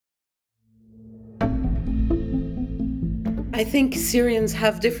I think Syrians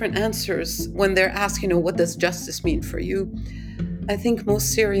have different answers when they're asked, what does justice mean for you? I think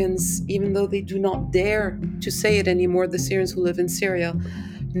most Syrians, even though they do not dare to say it anymore, the Syrians who live in Syria,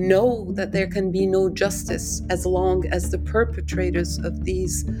 know that there can be no justice as long as the perpetrators of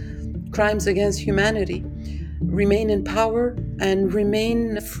these crimes against humanity remain in power and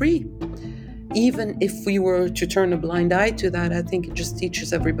remain free. Even if we were to turn a blind eye to that, I think it just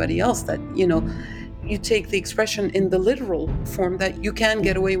teaches everybody else that, you take the expression in the literal form that you can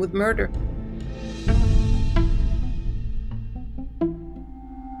get away with murder.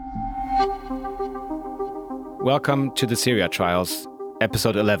 Welcome to the Syria Trials,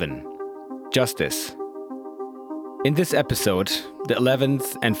 episode 11, Justice. In this episode, the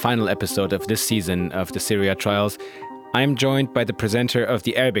 11th and final episode of this season of the Syria Trials, I am joined by the presenter of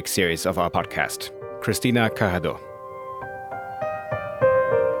the Arabic series of our podcast, Cristina Cajado.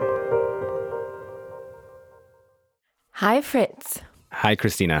 Hi, Fritz. Hi,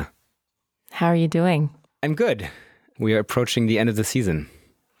 Cristina. How are you doing? I'm good. We are approaching the end of the season.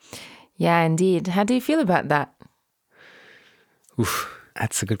 Yeah, indeed. How do you feel about that?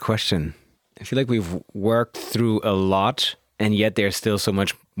 That's a good question. I feel like we've worked through a lot, and yet there's still so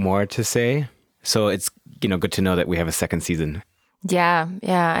much more to say. So it's, good to know that we have a second season. Yeah,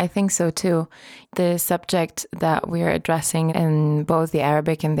 I think so too. The subject that we're addressing in both the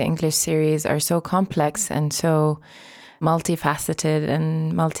Arabic and the English series are so complex and so multifaceted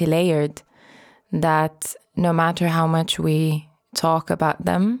and multi-layered that no matter how much we talk about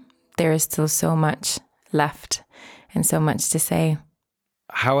them, there is still so much left and so much to say.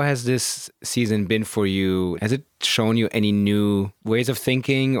 How has this season been for you? Has it shown you any new ways of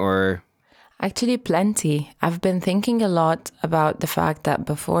thinking or? Actually, plenty. I've been thinking a lot about the fact that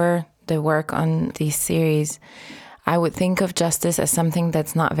before the work on these series, I would think of justice as something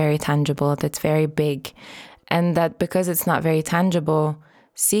that's not very tangible, that's very big. And that because it's not very tangible,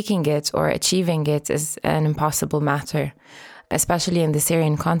 seeking it or achieving it is an impossible matter, especially in the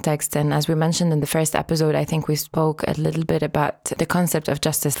Syrian context. And as we mentioned in the first episode, I think we spoke a little bit about the concept of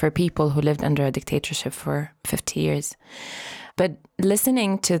justice for people who lived under a dictatorship for 50 years. But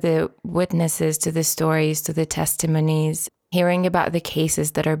listening to the witnesses, to the stories, to the testimonies, hearing about the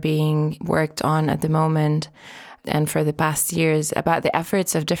cases that are being worked on at the moment and for the past years, about the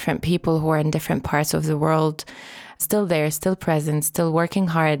efforts of different people who are in different parts of the world, still there, still present, still working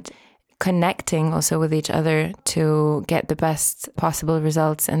hard, connecting also with each other to get the best possible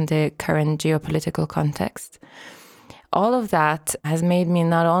results in the current geopolitical context. All of that has made me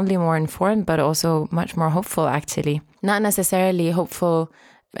not only more informed, but also much more hopeful, actually. Not necessarily hopeful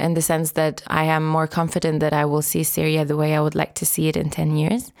in the sense that I am more confident that I will see Syria the way I would like to see it in 10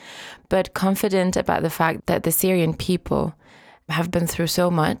 years, but confident about the fact that the Syrian people have been through so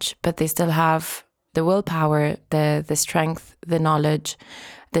much, but they still have the willpower, the strength, the knowledge,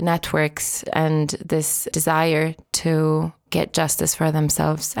 the networks, and this desire to get justice for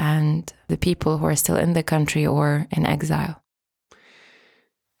themselves and the people who are still in the country or in exile.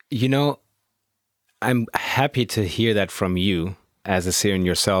 I'm happy to hear that from you as a Syrian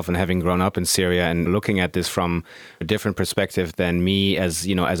yourself and having grown up in Syria and looking at this from a different perspective than me as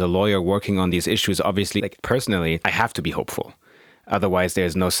a lawyer working on these issues. Obviously, personally, I have to be hopeful. Otherwise,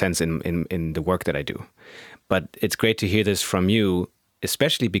 there's no sense in the work that I do. But it's great to hear this from you,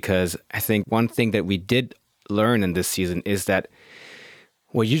 especially because I think one thing that we did learn in this season is that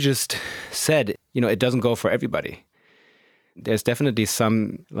what you just said, it doesn't go for everybody. There's definitely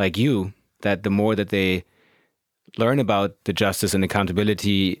some like you that the more that they learn about the justice and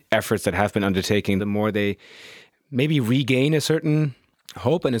accountability efforts that have been undertaken, the more they maybe regain a certain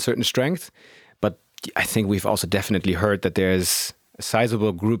hope and a certain strength. But I think we've also definitely heard that there's a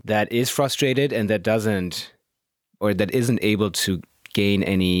sizable group that is frustrated and that isn't able to gain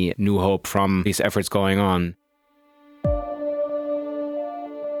any new hope from these efforts going on.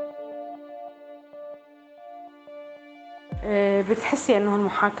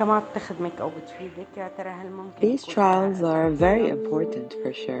 These trials are very important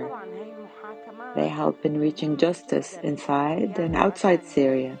for sure. They help in reaching justice inside and outside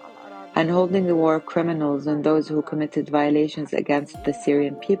Syria and holding the war criminals and those who committed violations against the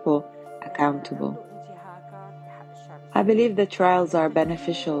Syrian people accountable. I believe the trials are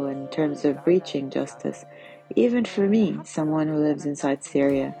beneficial in terms of reaching justice, even for me, someone who lives inside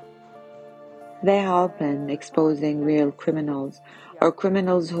Syria. They help in exposing real criminals or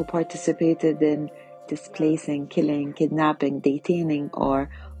criminals who participated in displacing, killing, kidnapping, detaining, or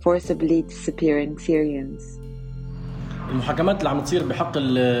forcibly disappearing Syrians.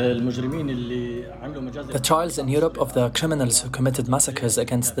 The trials in Europe of the criminals who committed massacres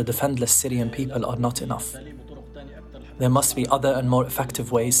against the defenseless Syrian people are not enough. There must be other and more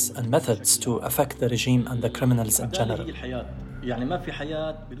effective ways and methods to affect the regime and the criminals in general.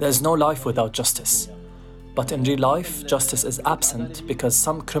 There is no life without justice. But in real life, justice is absent because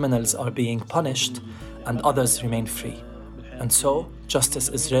some criminals are being punished and others remain free. And so, justice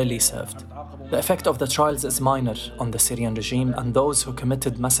is rarely served. The effect of the trials is minor on the Syrian regime and those who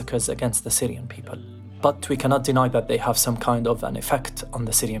committed massacres against the Syrian people. But we cannot deny that they have some kind of an effect on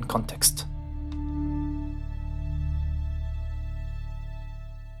the Syrian context.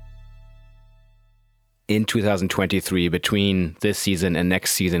 In 2023, between this season and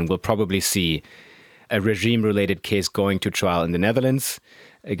next season, we'll probably see a regime-related case going to trial in the Netherlands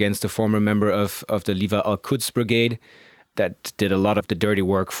against a former member of the Liwa al-Quds brigade that did a lot of the dirty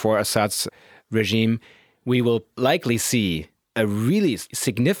work for Assad's regime. We will likely see a really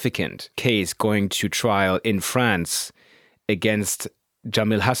significant case going to trial in France against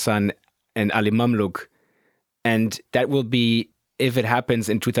Jamil Hassan and Ali Mamlouk. And that will be, if it happens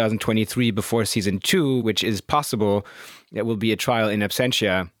in 2023 before season 2, which is possible, it will be a trial in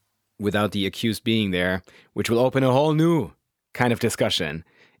absentia without the accused being there, which will open a whole new kind of discussion.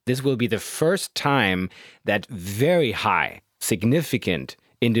 This will be the first time that very high, significant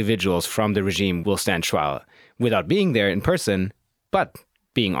individuals from the regime will stand trial without being there in person, but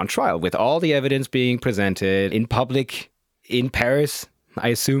being on trial with all the evidence being presented in public in Paris, I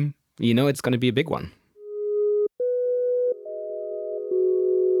assume. You know, it's going to be a big one.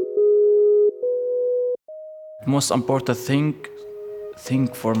 Most important thing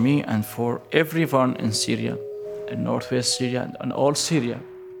for me and for everyone in Syria, in northwest Syria and all Syria,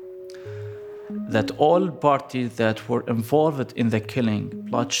 that all parties that were involved in the killing,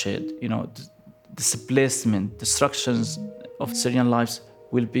 bloodshed, displacement, destructions of Syrian lives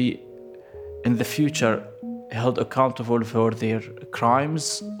will be in the future held accountable for their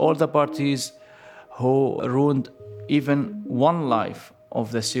crimes. All the parties who ruined even one life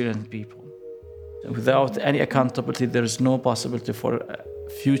of the Syrian people. Without any accountability, there is no possibility for a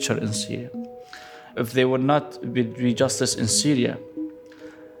future in Syria. If there will not be justice in Syria,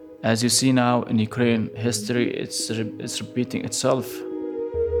 as you see now in Ukraine, history it's repeating itself.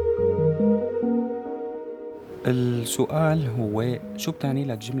 The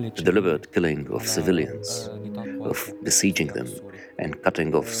deliberate killing of civilians, of besieging them and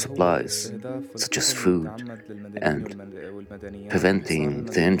cutting off supplies such as food and preventing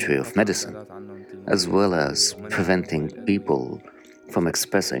the entry of medicine, as well as preventing people from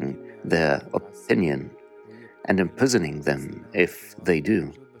expressing their opinion and imprisoning them if they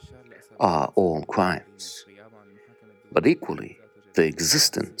do, are all crimes. But equally, the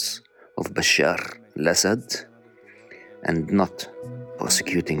existence of Bashar al-Assad and not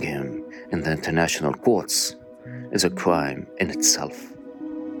prosecuting him in the international courts is a crime in itself.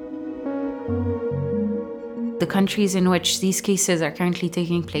 The countries in which these cases are currently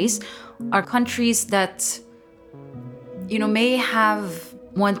taking place are countries that, may have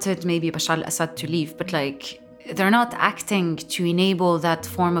wanted maybe Bashar al-Assad to leave, but they're not acting to enable that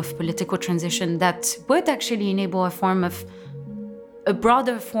form of political transition that would actually enable a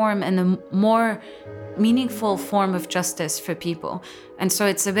broader form and a more meaningful form of justice for people. And so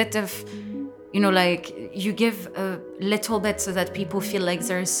it's a bit of, you give a little bit so that people feel like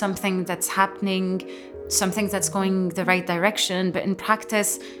there's something that's happening, something that's going the right direction, but in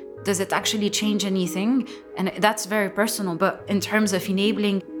practice, does it actually change anything? And that's very personal, but in terms of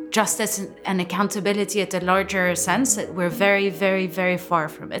enabling justice and accountability at a larger sense, we're very, very, very far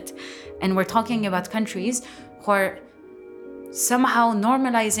from it. And we're talking about countries who are somehow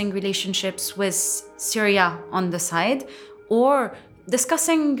normalizing relationships with Syria on the side or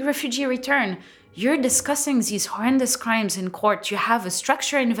discussing refugee return. You're discussing these horrendous crimes in court. You have a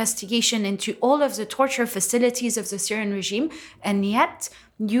structured investigation into all of the torture facilities of the Syrian regime, and yet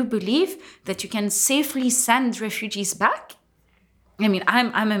you believe that you can safely send refugees back? I mean,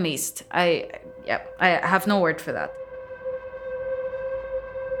 I'm amazed. I have no word for that.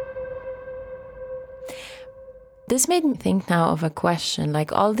 This made me think now of a question,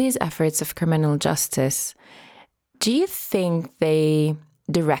 all these efforts of criminal justice, do you think they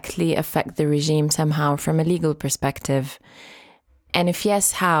directly affect the regime somehow from a legal perspective? And if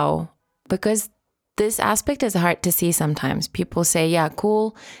yes, how? Because this aspect is hard to see sometimes. People say, yeah,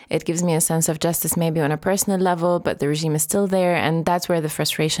 cool, it gives me a sense of justice maybe on a personal level, but the regime is still there, and that's where the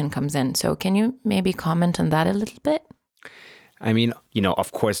frustration comes in. So can you maybe comment on that a little bit? I mean,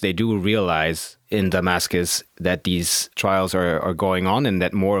 of course, they do realize in Damascus that these trials are going on and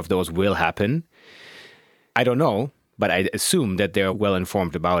that more of those will happen. I don't know, but I assume that they're well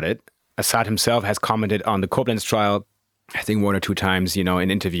informed about it. Assad himself has commented on the Koblenz trial I think one or two times,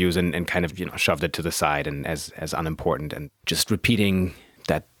 in interviews and kind of, shoved it to the side and as unimportant and just repeating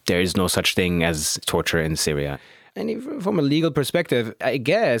that there is no such thing as torture in Syria. And even from a legal perspective, I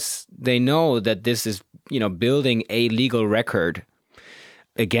guess they know that this is, building a legal record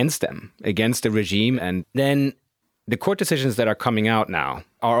against them, against the regime. And then the court decisions that are coming out now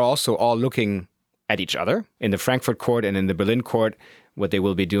are also all looking at each other in the Frankfurt court and in the Berlin court, what they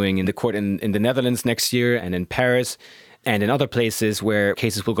will be doing in the court in the Netherlands next year and in Paris. And in other places where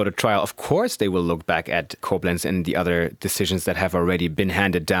cases will go to trial, of course, they will look back at Koblenz and the other decisions that have already been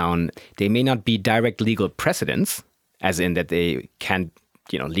handed down. They may not be direct legal precedents, as in that they can,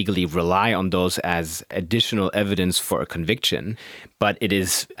 legally rely on those as additional evidence for a conviction. But it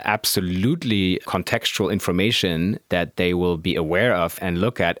is absolutely contextual information that they will be aware of and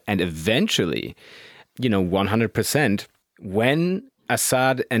look at. And eventually, 100%, when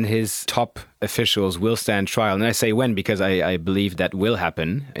Assad and his top officials will stand trial. And I say when because I believe that will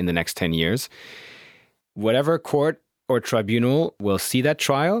happen in the next 10 years. Whatever court or tribunal will see that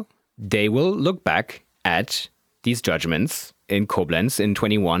trial, they will look back at these judgments in Koblenz in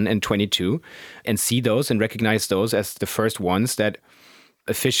 21 and 22 and see those and recognize those as the first ones that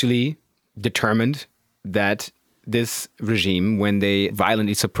officially determined that this regime, when they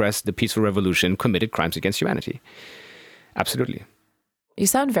violently suppressed the peaceful revolution, committed crimes against humanity. Absolutely. You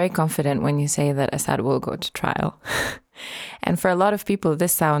sound very confident when you say that Assad will go to trial. And for a lot of people,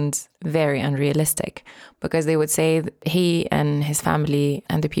 this sounds very unrealistic because they would say that he and his family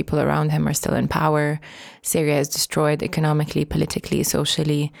and the people around him are still in power. Syria is destroyed economically, politically,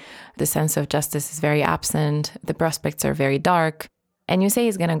 socially. The sense of justice is very absent. The prospects are very dark. And you say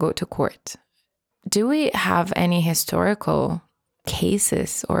he's going to go to court. Do we have any historical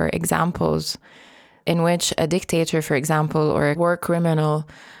cases or examples in which a dictator, for example, or a war criminal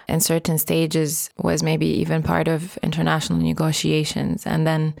in certain stages was maybe even part of international negotiations, and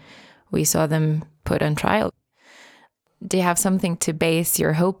then we saw them put on trial? Do you have something to base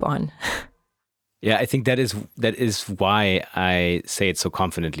your hope on? Yeah, I think that is why I say it so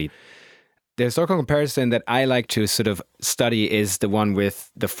confidently. The historical comparison that I like to sort of study is the one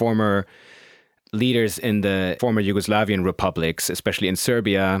with the former leaders in the former Yugoslavian republics, especially in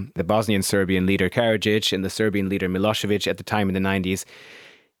Serbia, the Bosnian Serbian leader Karadzic and the Serbian leader Milosevic at the time in the 90s.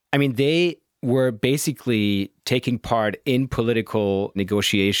 I mean, they were basically taking part in political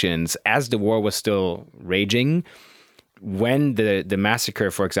negotiations as the war was still raging. When the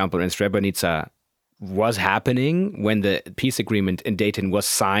massacre, for example, in Srebrenica was happening, when the peace agreement in Dayton was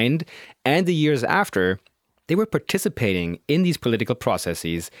signed, and the years after, they were participating in these political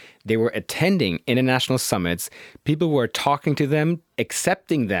processes. They were attending international summits. People were talking to them,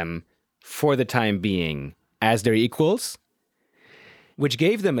 accepting them for the time being as their equals, which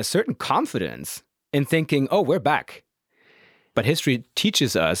gave them a certain confidence in thinking, oh, we're back. But history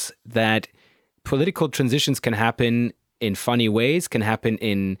teaches us that political transitions can happen in funny ways, can happen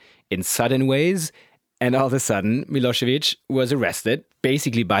in sudden ways. And all of a sudden, Milosevic was arrested,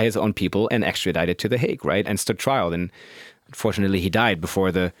 basically by his own people, and extradited to The Hague, right? And stood trial. And unfortunately, he died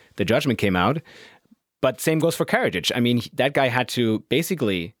before the judgment came out. But same goes for Karadzic. I mean, that guy had to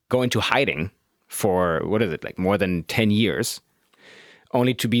basically go into hiding for, more than 10 years,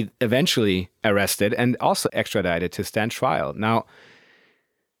 only to be eventually arrested and also extradited to stand trial. Now,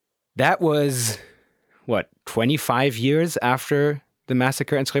 that was, 25 years after the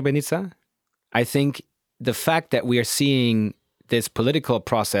massacre in Srebrenica? I think the fact that we are seeing this political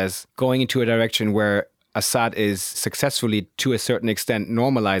process going into a direction where Assad is successfully, to a certain extent,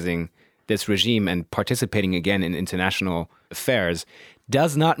 normalizing this regime and participating again in international affairs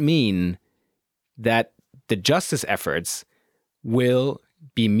does not mean that the justice efforts will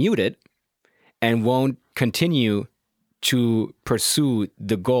be muted and won't continue to pursue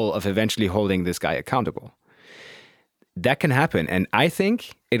the goal of eventually holding this guy accountable. That can happen. And I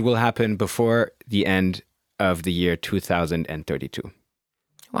think it will happen before the end of the year 2032.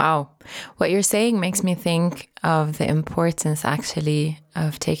 Wow. What you're saying makes me think of the importance, actually,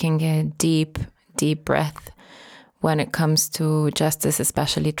 of taking a deep, deep breath when it comes to justice,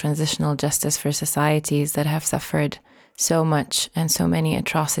 especially transitional justice for societies that have suffered so much and so many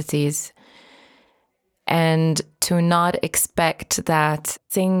atrocities. And to not expect that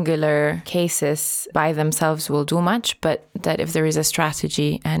singular cases by themselves will do much, but that if there is a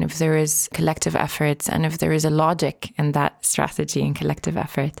strategy and if there is collective efforts and if there is a logic in that strategy and collective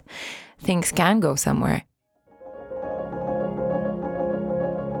effort, things can go somewhere.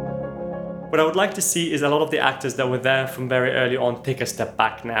 What I would like to see is a lot of the actors that were there from very early on take a step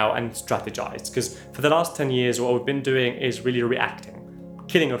back now and strategize. Because for the last 10 years, what we've been doing is really reacting.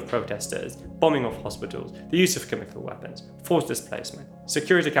 Killing of protesters, bombing of hospitals, the use of chemical weapons, forced displacement,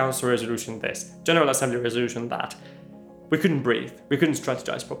 Security Council resolution this, General Assembly resolution that. We couldn't breathe. We couldn't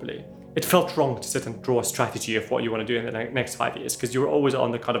strategize properly. It felt wrong to sit and draw a strategy of what you want to do in the next 5 years, because you were always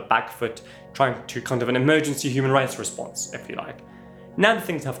on the kind of back foot, trying to kind of an emergency human rights response, if you like. Now that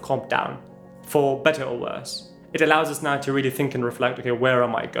things have calmed down, for better or worse, it allows us now to really think and reflect, okay, where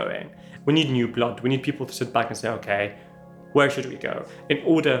am I going? We need new blood. We need people to sit back and say, okay, where should we go? In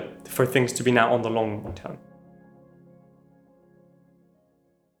order for things to be now on the long term.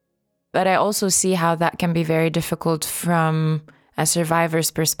 But I also see how that can be very difficult from a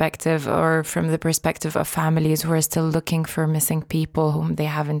survivor's perspective, or from the perspective of families who are still looking for missing people whom they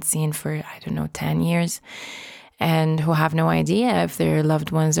haven't seen for, 10 years, and who have no idea if their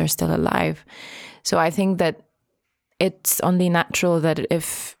loved ones are still alive. So I think that it's only natural that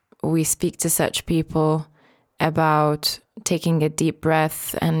if we speak to such people about taking a deep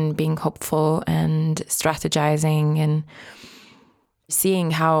breath and being hopeful and strategizing and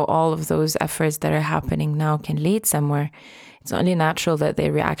seeing how all of those efforts that are happening now can lead somewhere, it's only natural that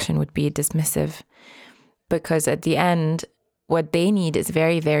their reaction would be dismissive. Because at the end, what they need is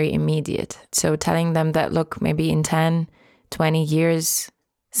very, very immediate. So telling them that, look, maybe in 10, 20 years,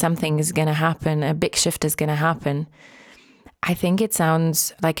 something is going to happen, a big shift is going to happen, I think it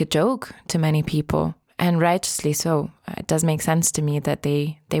sounds like a joke to many people, and righteously so. It does make sense to me that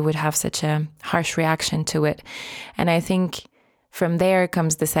they would have such a harsh reaction to it. And I think from there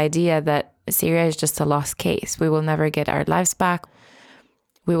comes this idea that Syria is just a lost case. We will never get our lives back.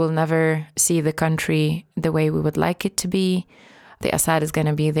 We will never see the country the way we would like it to be. The Assad is going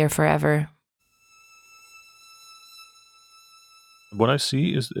to be there forever. What I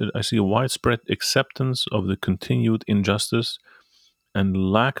see is a widespread acceptance of the continued injustice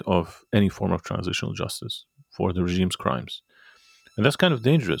and lack of any form of transitional justice for the regime's crimes. And that's kind of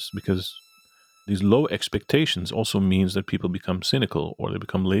dangerous, because these low expectations also means that people become cynical, or they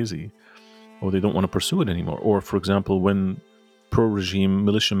become lazy, or they don't want to pursue it anymore. Or, for example, when pro-regime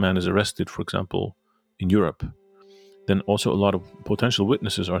militiaman is arrested, for example, in Europe, then also a lot of potential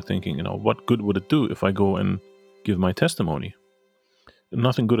witnesses are thinking, what good would it do if I go and give my testimony?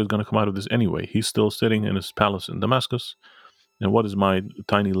 Nothing good is going to come out of this anyway. He's still sitting in his palace in Damascus, and what is my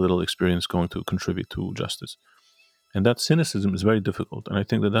tiny little experience going to contribute to justice? And that cynicism is very difficult, and I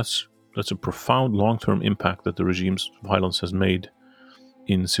think that's a profound long-term impact that the regime's violence has made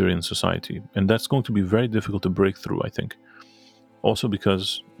in Syrian society. And that's going to be very difficult to break through, I think. Also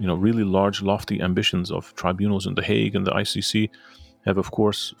because, really large, lofty ambitions of tribunals in The Hague and the ICC have, of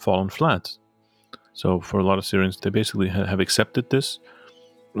course, fallen flat. So for a lot of Syrians, they basically have accepted this,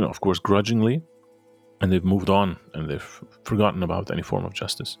 of course, grudgingly, and they've moved on, and they've forgotten about any form of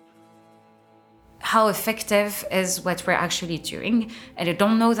justice. How effective is what we're actually doing? And I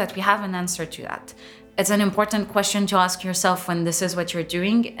don't know that we have an answer to that. It's an important question to ask yourself when this is what you're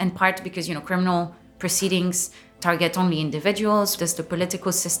doing, in part because, criminal proceedings target only individuals. Does the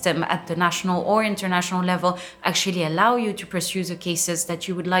political system at the national or international level actually allow you to pursue the cases that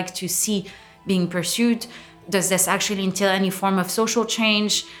you would like to see being pursued? Does this actually entail any form of social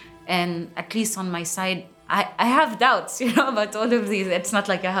change? And at least on my side, I have doubts, about all of these. It's not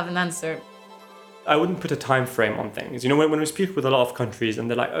like I have an answer. I wouldn't put a time frame on things. When we speak with a lot of countries and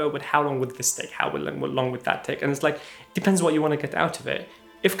they're like, oh, but how long would this take? How long would that take? And it's like, it depends what you want to get out of it.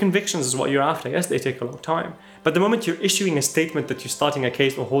 If convictions is what you're after, yes, they take a long time. But the moment you're issuing a statement that you're starting a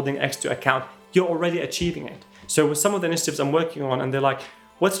case or holding X to account, you're already achieving it. So with some of the initiatives I'm working on, and they're like,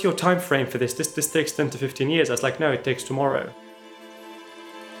 what's your time frame for this? This takes 10 to 15 years. I was like, no, it takes tomorrow.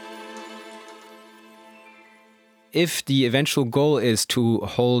 If the eventual goal is to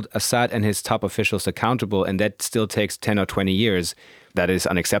hold Assad and his top officials accountable, and that still takes 10 or 20 years, that is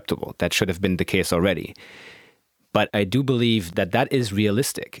unacceptable. That should have been the case already. But I do believe that that is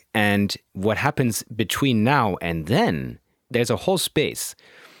realistic. And what happens between now and then, there's a whole space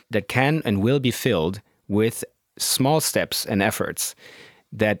that can and will be filled with small steps and efforts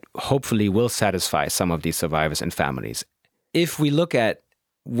that hopefully will satisfy some of these survivors and families. If we look at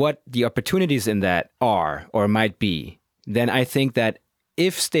what the opportunities in that are or might be, then I think that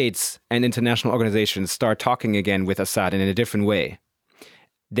if states and international organizations start talking again with Assad in a different way,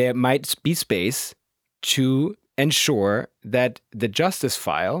 there might be space to ensure that the justice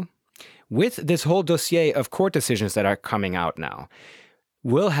file, with this whole dossier of court decisions that are coming out now,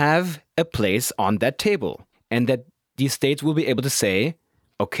 will have a place on that table, and that these states will be able to say,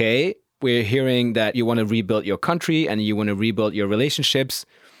 okay, we're hearing that you want to rebuild your country and you want to rebuild your relationships.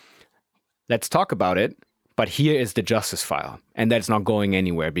 Let's talk about it. But here is the justice file. And that's not going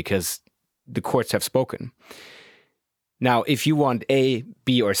anywhere because the courts have spoken. Now, if you want A,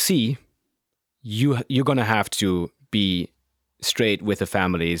 B, or C, you're going to have to be straight with the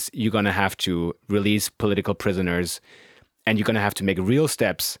families. You're going to have to release political prisoners, and you're going to have to make real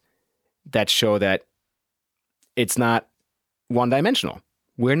steps that show that it's not one-dimensional.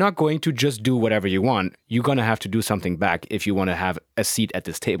 We're not going to just do whatever you want. You're going to have to do something back if you want to have a seat at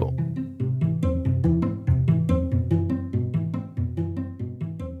this table.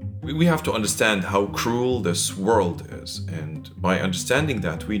 We have to understand how cruel this world is. And by understanding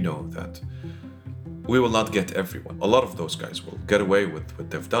that, we know that we will not get everyone. A lot of those guys will get away with what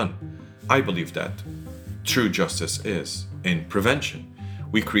they've done. I believe that true justice is in prevention.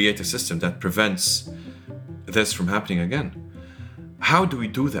 We create a system that prevents this from happening again. How do we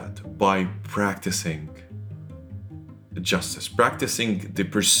do that? By practicing justice, practicing the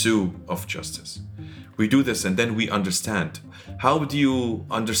pursuit of justice. We do this and then we understand. How do you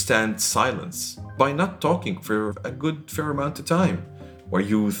understand silence? By not talking for a good fair amount of time, where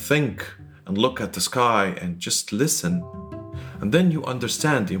you think and look at the sky and just listen. And then you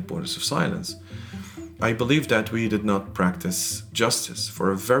understand the importance of silence. I believe that we did not practice justice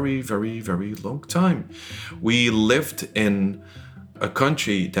for a very, very, very long time. We lived in a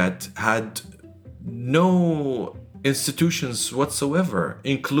country that had no institutions whatsoever,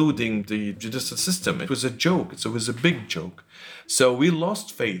 including the judicial system. It was a joke. It was a big joke. So we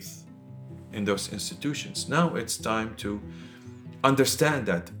lost faith in those institutions. Now it's time to understand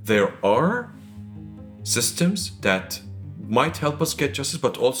that there are systems that might help us get justice,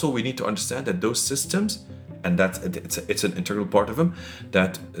 but also we need to understand that those systems, and it's an integral part of them,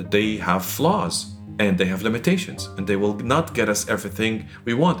 that they have flaws and they have limitations and they will not get us everything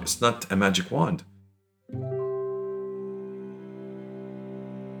we want. It's not a magic wand.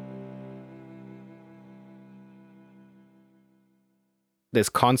 This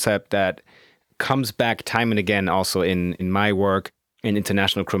concept that comes back time and again also in my work in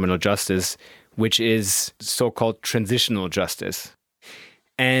international criminal justice, which is so-called transitional justice.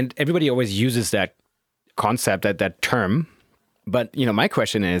 And everybody always uses that concept, that term. But, my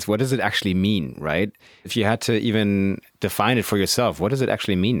question is, what does it actually mean, right? If you had to even define it for yourself, what does it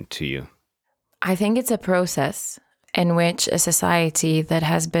actually mean to you? I think it's a process in which a society that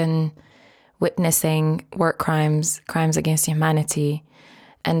has been witnessing war crimes, crimes against humanity,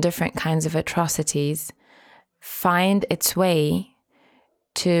 and different kinds of atrocities find its way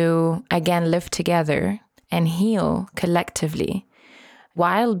to, again, live together and heal collectively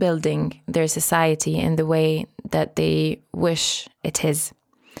while building their society in the way that they wish it is.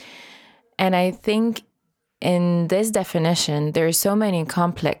 And I think in this definition, there are so many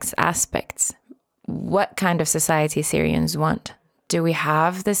complex aspects. What kind of society Syrians want? Do we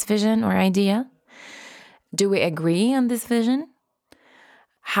have this vision or idea? Do we agree on this vision?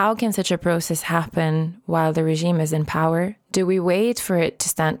 How can such a process happen while the regime is in power? Do we wait for it to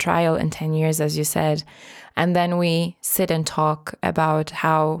stand trial in 10 years, as you said, and then we sit and talk about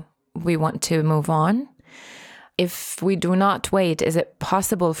how we want to move on? If we do not wait, is it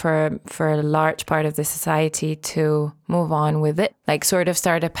possible for a large part of the society to move on with it? Like sort of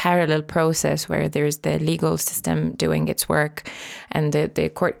start a parallel process where there's the legal system doing its work and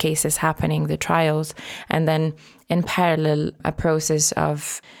the court cases happening, the trials, and then in parallel a process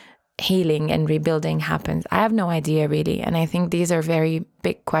of healing and rebuilding happens. I have no idea really. And I think these are very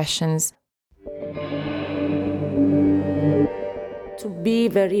big questions. To be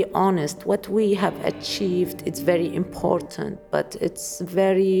very honest, what we have achieved, it's very important, but it's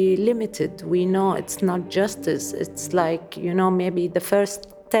very limited. We know it's not justice. It's like, maybe the first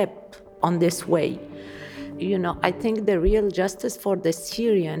step on this way. I think the real justice for the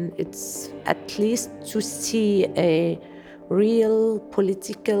Syrian, it's at least to see a real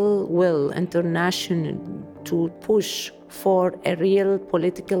political will international to push for a real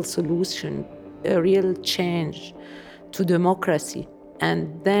political solution, a real change to democracy.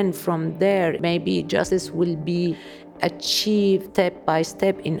 And then from there, maybe justice will be achieved step by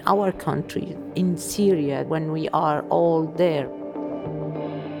step in our country, in Syria, when we are all there.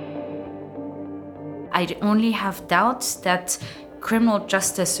 I only have doubts that criminal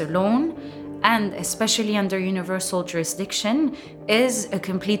justice alone, and especially under universal jurisdiction, is a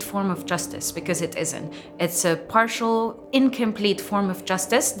complete form of justice, because it isn't. It's a partial, incomplete form of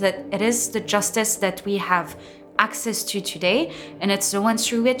justice, that it is the justice that we have access to today, and it's the one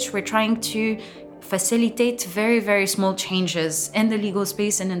through which we're trying to facilitate very, very small changes in the legal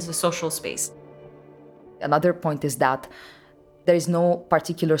space and in the social space. Another point is that there is no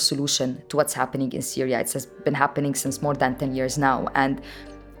particular solution to what's happening in Syria. It has been happening since more than 10 years now, and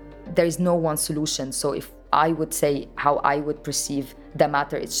there is no one solution. So if I would say how I would perceive the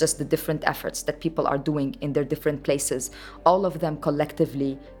matter. It's just the different efforts that people are doing in their different places. All of them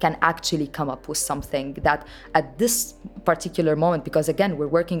collectively can actually come up with something that at this particular moment, because again, we're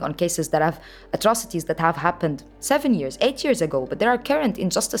working on cases that have atrocities that have happened 7 years, 8 years ago, but there are current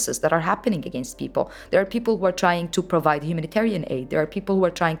injustices that are happening against people. There are people who are trying to provide humanitarian aid. There are people who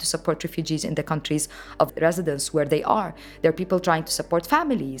are trying to support refugees in the countries of residence where they are. There are people trying to support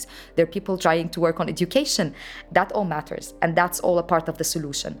families. There are people trying to work on education. That all matters, and that's all a part of the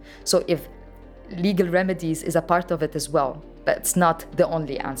solution. So if legal remedies is a part of it as well, but it's not the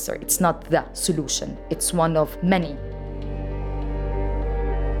only answer. It's not the solution. It's one of many.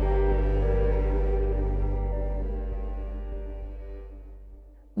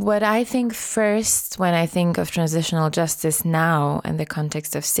 What I think first when I think of transitional justice now in the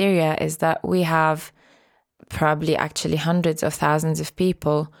context of Syria is that we have probably actually hundreds of thousands of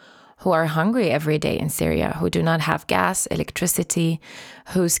people who are hungry every day in Syria, who do not have gas, electricity,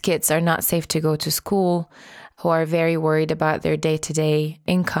 whose kids are not safe to go to school, who are very worried about their day-to-day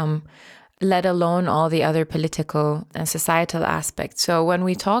income, let alone all the other political and societal aspects. So when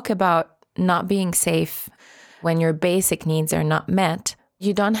we talk about not being safe, when your basic needs are not met,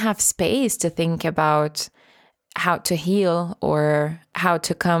 you don't have space to think about how to heal or how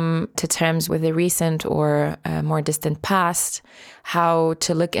to come to terms with the recent or more distant past, how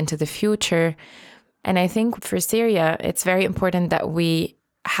to look into the future. And I think for Syria, it's very important that we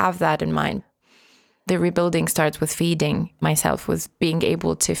have that in mind. The rebuilding starts with feeding myself, with being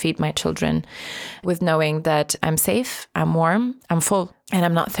able to feed my children, with knowing that I'm safe, I'm warm, I'm full, and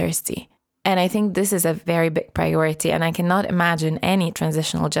I'm not thirsty. And I think this is a very big priority, and I cannot imagine any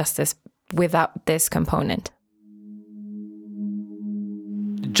transitional justice without this component.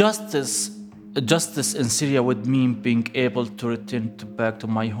 Justice in Syria would mean being able to return back to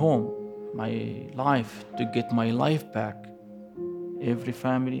my home, my life, to get my life back. Every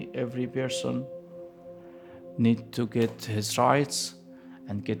family, every person need to get his rights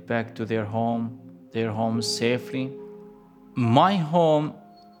and get back to their home safely. My home,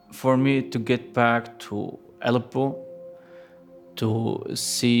 for me to get back to Aleppo, to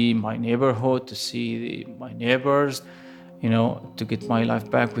see my neighborhood, to see my neighbors, to get my life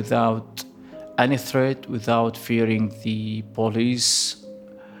back without any threat, without fearing the police,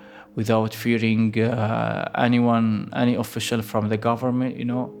 without fearing anyone, any official from the government,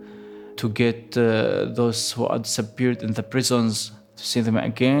 to get those who are disappeared in the prisons, to see them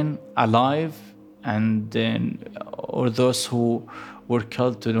again alive, and then, or those who were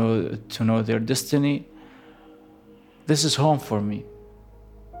killed to know their destiny. This is home for me.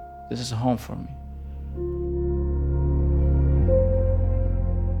 This is home for me.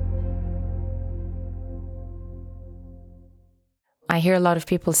 I hear a lot of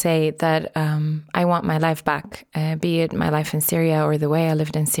people say that I want my life back, be it my life in Syria or the way I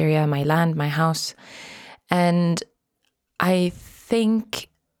lived in Syria, my land, my house. And I think,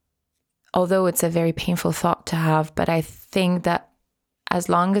 although it's a very painful thought to have, but I think that as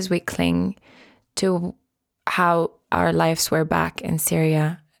long as we cling to how our lives were back in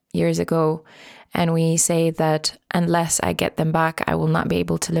Syria years ago, and we say that unless I get them back, I will not be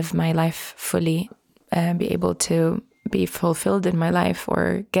able to live my life fully, be able to be fulfilled in my life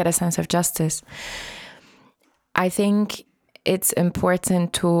or get a sense of justice. I think it's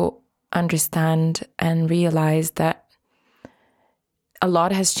important to understand and realize that a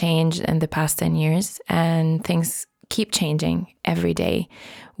lot has changed in the past 10 years and things keep changing every day,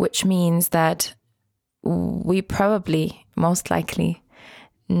 which means that we probably, most likely,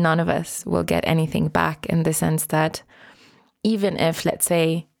 none of us will get anything back, in the sense that even if, let's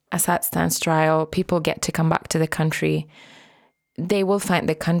say, Assad stands trial, people get to come back to the country, they will find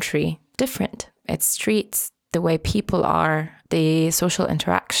the country different. Its streets, the way people are, the social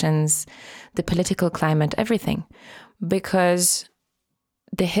interactions, the political climate, everything. Because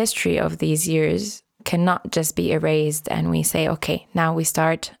the history of these years cannot just be erased and we say, okay, now we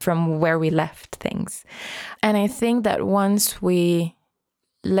start from where we left things. And I think that once we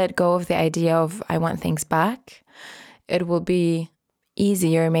let go of the idea of I want things back, it will be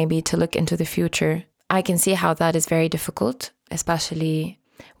easier maybe to look into the future. I can see how that is very difficult, especially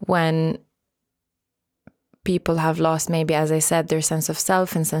when people have lost, maybe, as I said, their sense of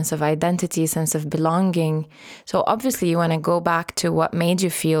self and sense of identity, sense of belonging. So obviously you want to go back to what made you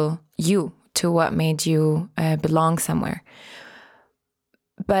feel you, to what made you belong somewhere.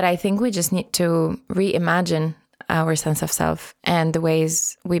 But I think we just need to reimagine our sense of self and the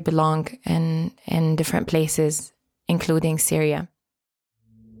ways we belong in different places, including Syria.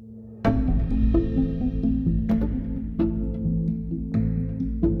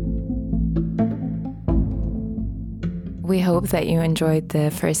 We hope that you enjoyed the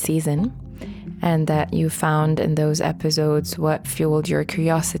first season and that you found in those episodes what fueled your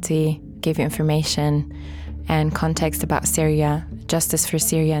curiosity, gave you information and context about Syria, justice for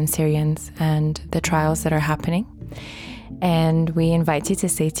Syria and Syrians, and the trials that are happening. And we invite you to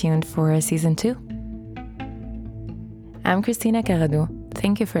stay tuned for season 2. I'm Christina Caradou.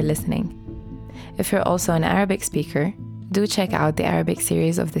 Thank you for listening. If you're also an Arabic speaker, do check out the Arabic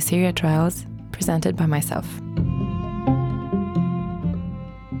series of the Syria trials presented by myself.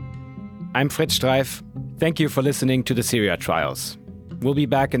 I'm Fritz Streif. Thank you for listening to the Syria trials. We'll be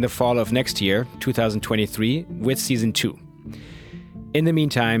back in the fall of next year, 2023, with season 2. In the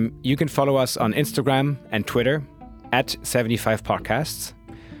meantime, you can follow us on Instagram and Twitter at 75podcasts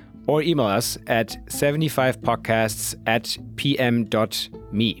or email us at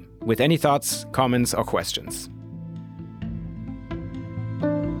 75podcasts@pm.me with any thoughts, comments, or questions.